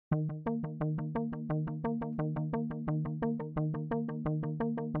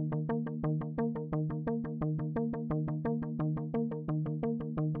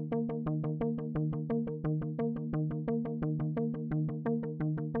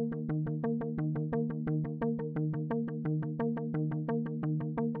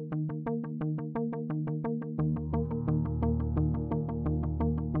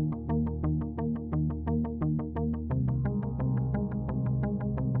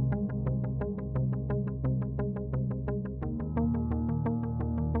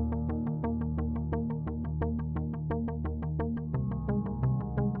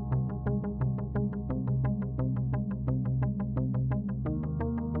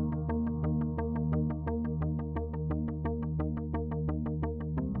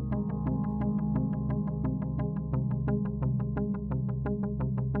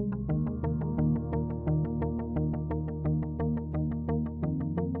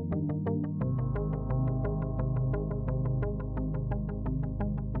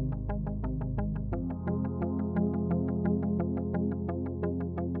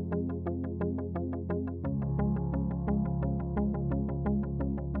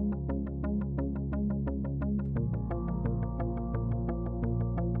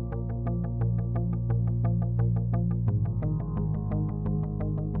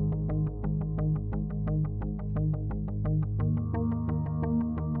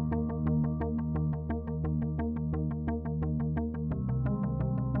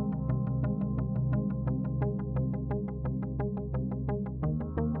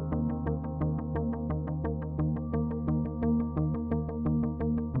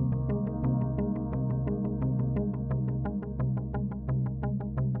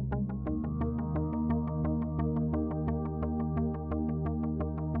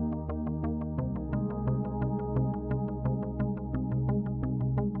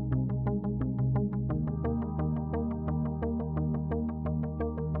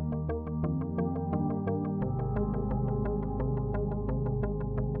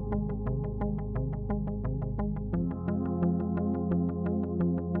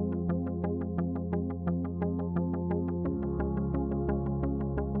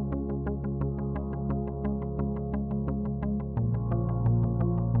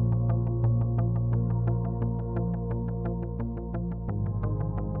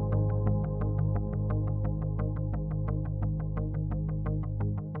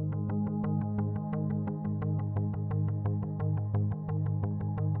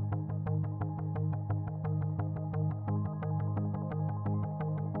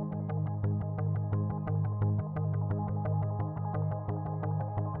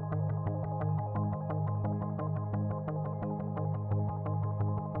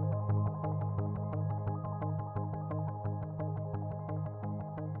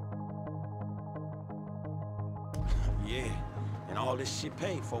Yeah, and all this shit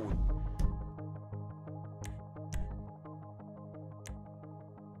paid for it.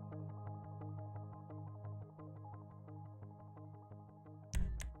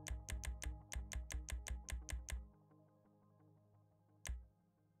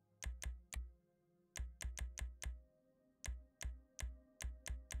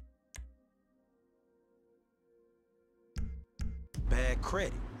 Bad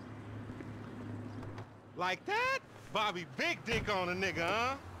credit. Like that? Bobby big dick on a nigga,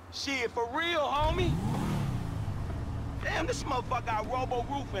 huh? Shit, for real, homie. Damn, this motherfucker got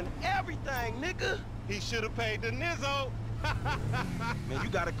robo-roof and everything, nigga. He should've paid the nizzo. Man, you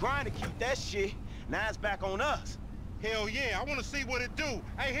gotta grind to keep that shit. Now it's back on us. Hell yeah, I wanna see what it do.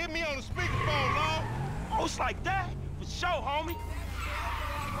 Hey, hit me on the speakerphone, Lord. Oh, it's like that? For sure, homie.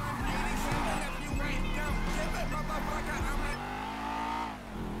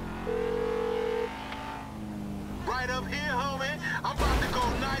 Right up here, homie. I'm about to go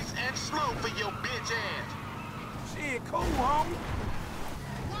nice and slow for your bitch ass. Shit, cool, homie.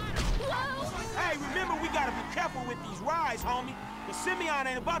 Hey, remember we gotta be careful with these rides, homie. Cause Simeon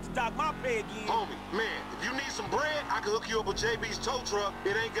ain't about to dock my pay again. Homie, man, if you need some bread, I can hook you up with JB's tow truck.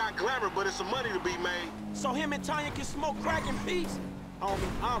 It ain't got glamour, but it's some money to be made. So him and Tanya can smoke crack in peace? Homie,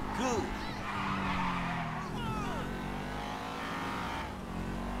 I'm good.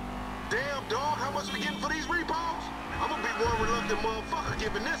 Damn, dog, how much we getting for these repos? I'm gonna be one reluctant motherfucker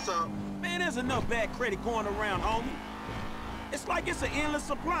giving this up. Man, there's enough bad credit going around, homie. It's like it's an endless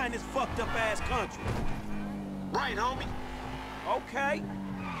supply in this fucked up ass country. Right, homie. Okay.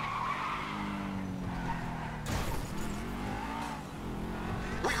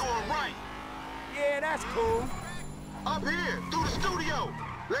 We going right. Yeah, that's cool. Up here, through the studio.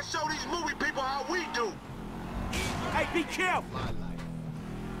 Let's show these movie people how we do. Hey, be careful.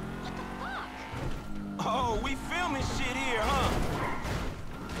 Oh, we filming shit here, huh?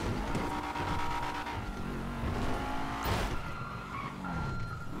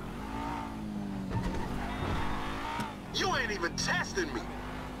 You ain't even testing me.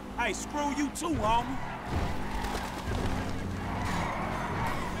 Hey, screw you too, homie.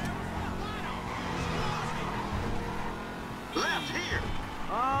 Left here.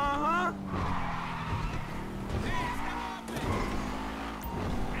 Uh-huh.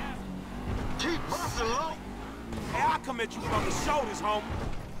 Keep busting low. Hey, I come at you from the shoulders, homie.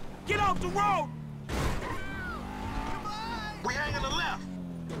 Get off the road! We hang in the left.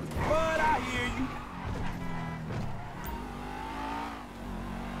 Bud, I hear you.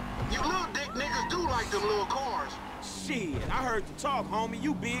 You little dick niggas do like them little cars. Shit, I heard the talk, homie.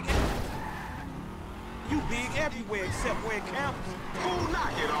 You big everywhere except where it counts. Fool,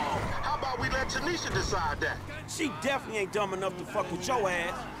 knock it off. How about we let Tanisha decide that? She definitely ain't dumb enough to fuck with your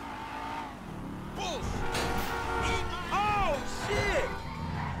ass. Oh, shit!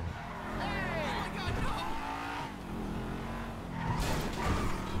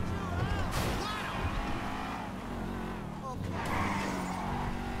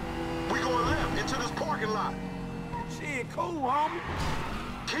 We going left into this parking lot. Shit, cool, homie.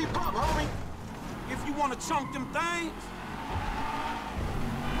 Keep up, homie. If you want to chunk them things.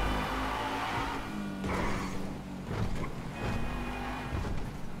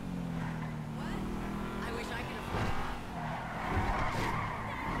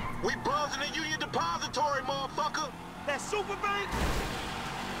 We buzzing the Union Depository, motherfucker. That super bank?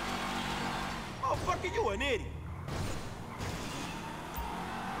 Motherfucker, you an idiot.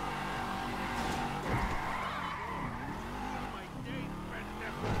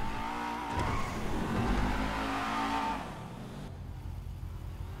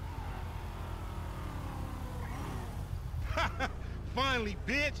 Finally,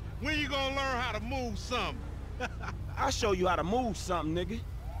 bitch. When you gonna learn how to move something? I'll show you how to move something, nigga.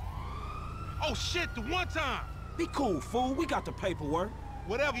 Oh, shit, the one time. Be cool, fool. We got the paperwork.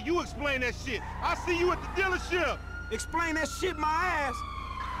 Whatever, you explain that shit. I'll see you at the dealership. Explain that shit my ass.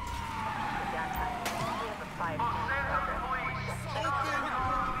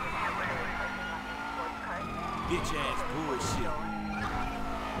 Bitch ass bullshit.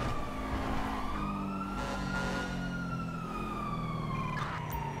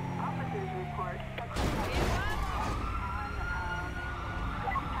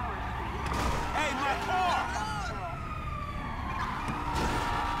 Hey, my car!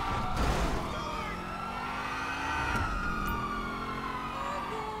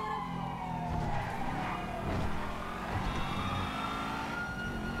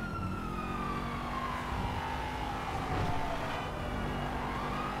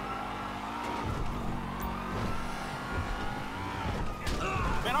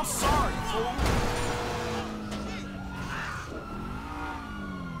 Man, I'm sorry, fool.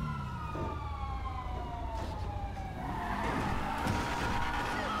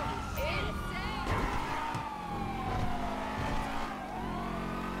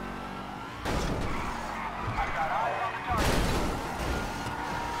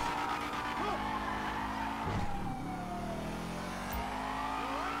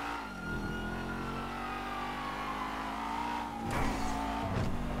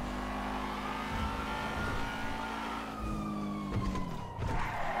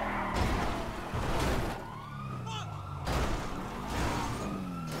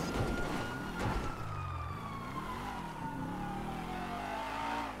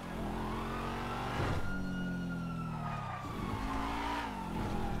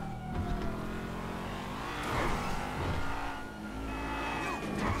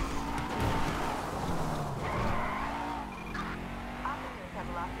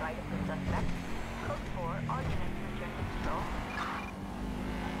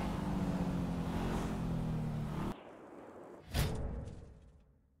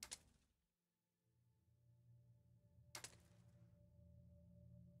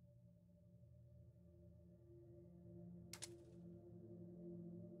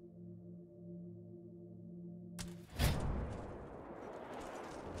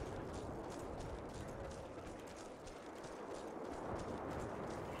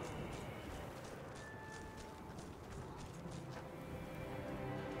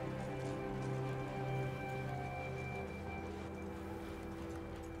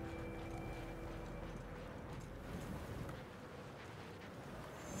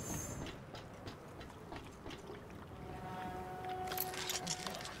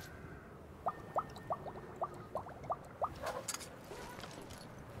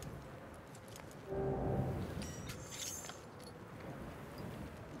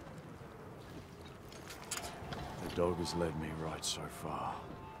 Dog has led me right so far.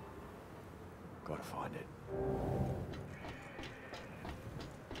 Gotta find it.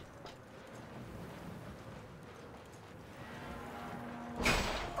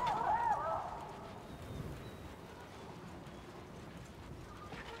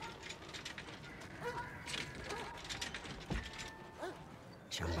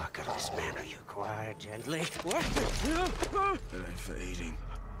 Chumbuckles, man, are you quiet, gently? What? It ain't for eating.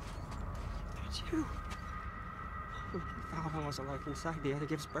 It's you. Foul was alive inside the other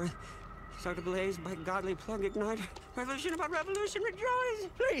gives birth. Start ablaze by godly plug ignite. Revolution about revolution, rejoice!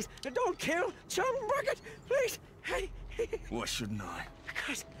 Please, don't kill Chumbucket! Please! Hey! Why shouldn't I?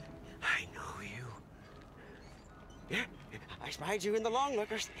 Because I know you. Yeah, I spied you in the long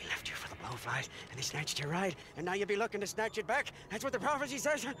lookers. They left you for the blowflies, and they snatched your ride, and now you'll be looking to snatch it back. That's what the prophecy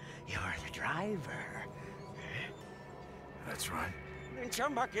says. You're the driver. That's right. And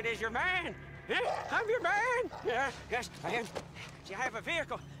Chumbucket is your man. Yeah, I'm your man. Yeah, yes, I am. See, I have a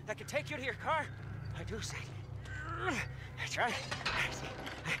vehicle that can take you to your car. I do say. That's right. See,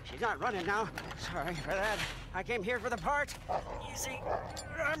 she's not running now. Sorry for that. I came here for the parts. You see,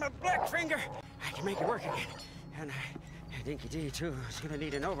 I'm a blackfinger. I can make it work again. And Dinky D, too, is gonna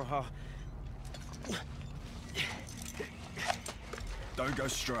need an overhaul. Don't go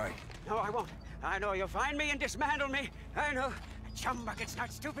stray. No, I won't. I know you'll find me and dismantle me. I know. Chumbucket's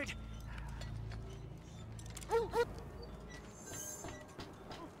not stupid.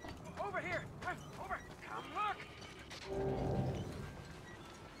 Over here! Over! Come look!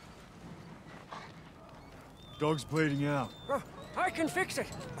 Dog's bleeding out. Oh, I can fix it,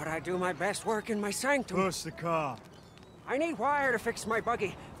 but I do my best work in my sanctum. Push the car. I need wire to fix my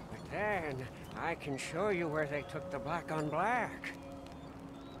buggy, but then I can show you where they took the black on black.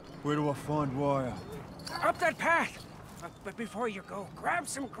 Where do I find wire? Up that path! But before you go, grab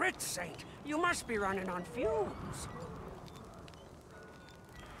some grits, Saint. You must be running on fumes.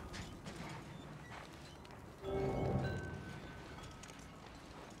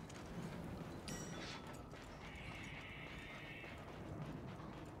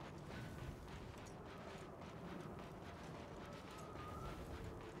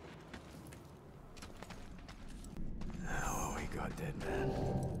 What we got, dead man?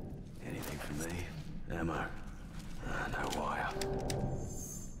 Anything for me? Ammo? No wire.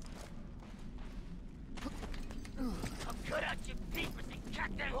 I'll cut out your peepers and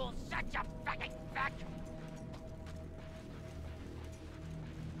cut that whole shut your fucking back!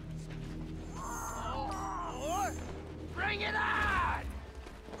 Oh, bring it on!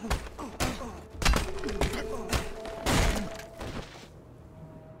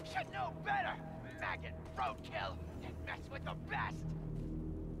 Should know better, maggot roadkill, than mess with the best!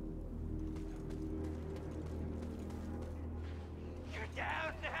 You're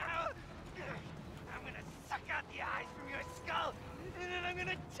down now? I'm gonna suck out the eyes from your skull, and then I'm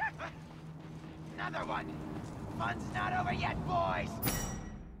gonna check. Another one! Fun's not over yet, boys!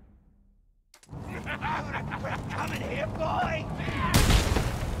 We're coming here, boy!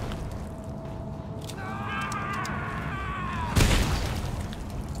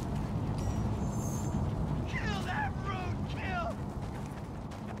 Kill that roadkill!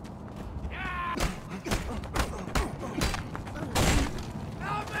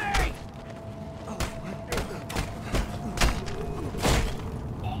 Help me!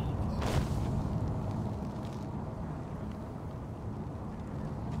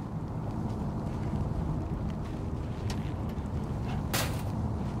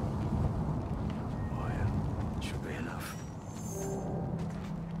 Wire. Should be enough.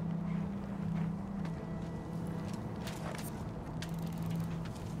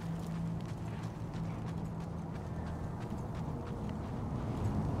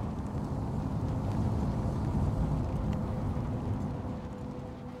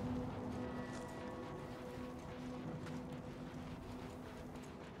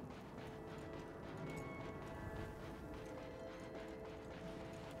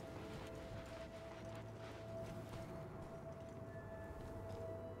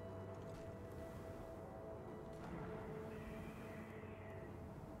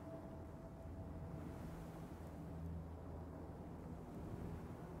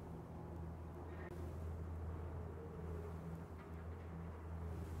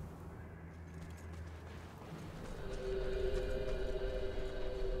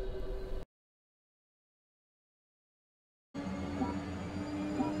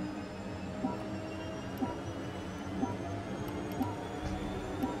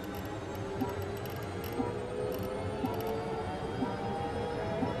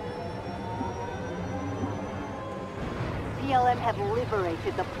 PLM have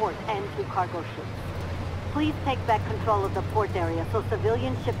liberated the port and 2 cargo ships. Please take back control of the port area so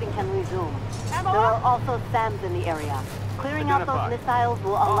civilian shipping can resume. There are also SAMs in the area. Clearing out those missiles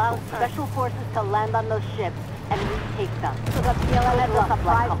will allow special forces to land on those ships and retake them. So the PLA is a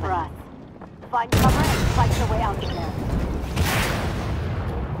surprise for us. Find cover and fight your way out of there.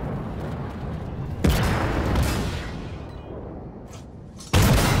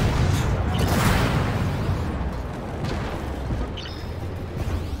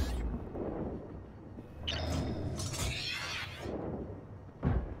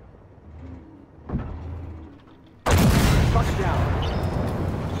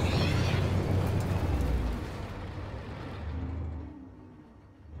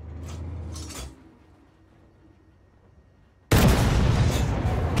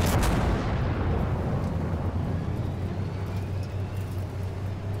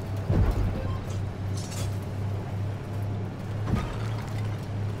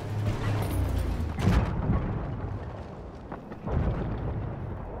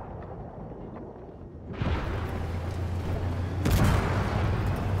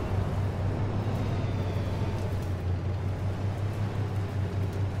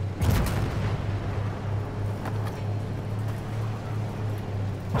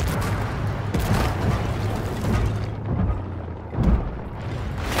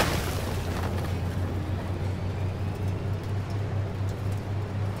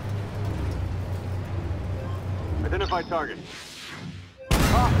 Identify target.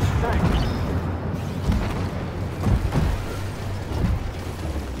 Ah, thanks.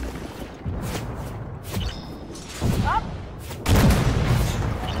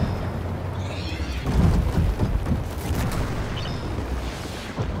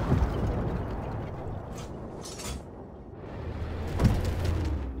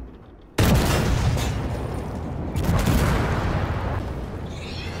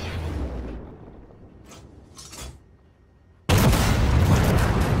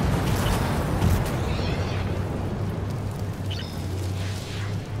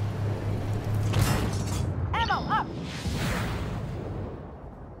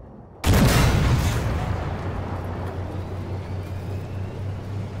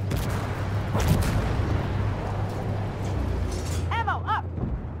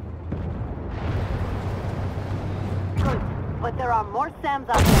 But there are more SAMs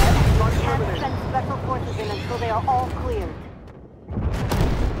out there, and you can't send special forces in until they are all cleared.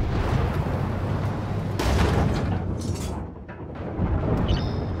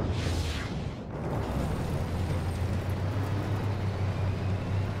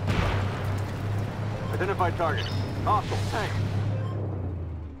 Identify target. Hostile tank.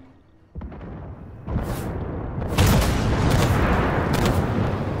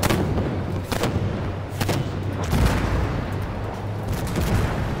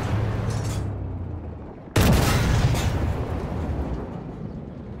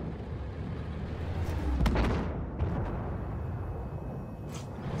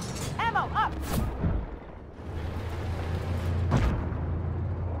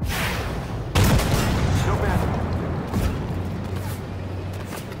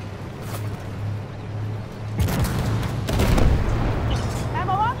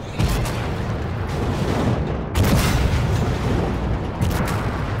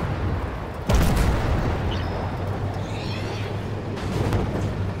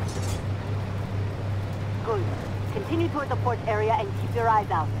 Continue toward the port area and keep your eyes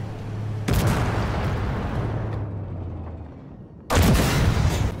out.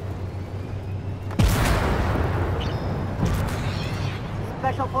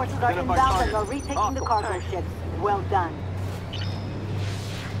 Special forces are inbound and are retaking the cargo ships. Well done.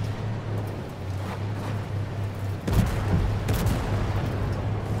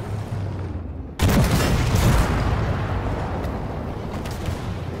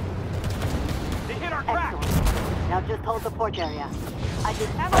 Now just hold the port area. I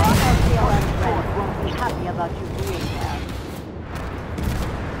just our CLS friends won't be happy about you being there.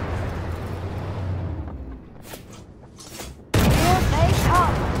 Here they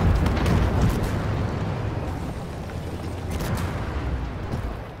come!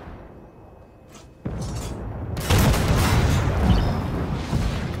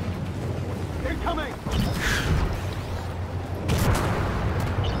 Incoming!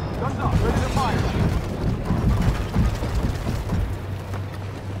 Guns up, ready to fire!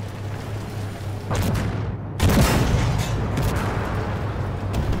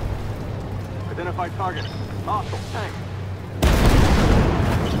 Identify target. Hostile tank.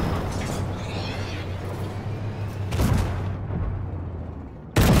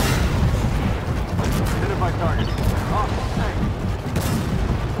 Identify target. Hostile tank.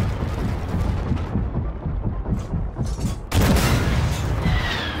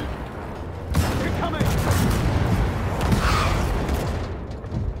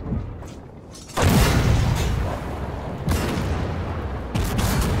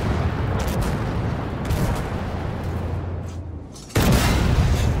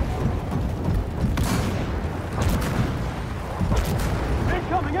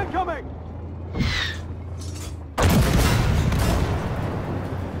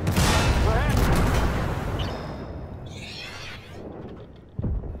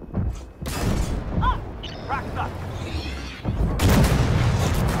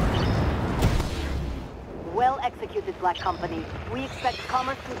 Black Company. We expect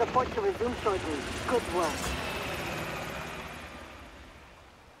commerce through the port to resume shortly. Good work.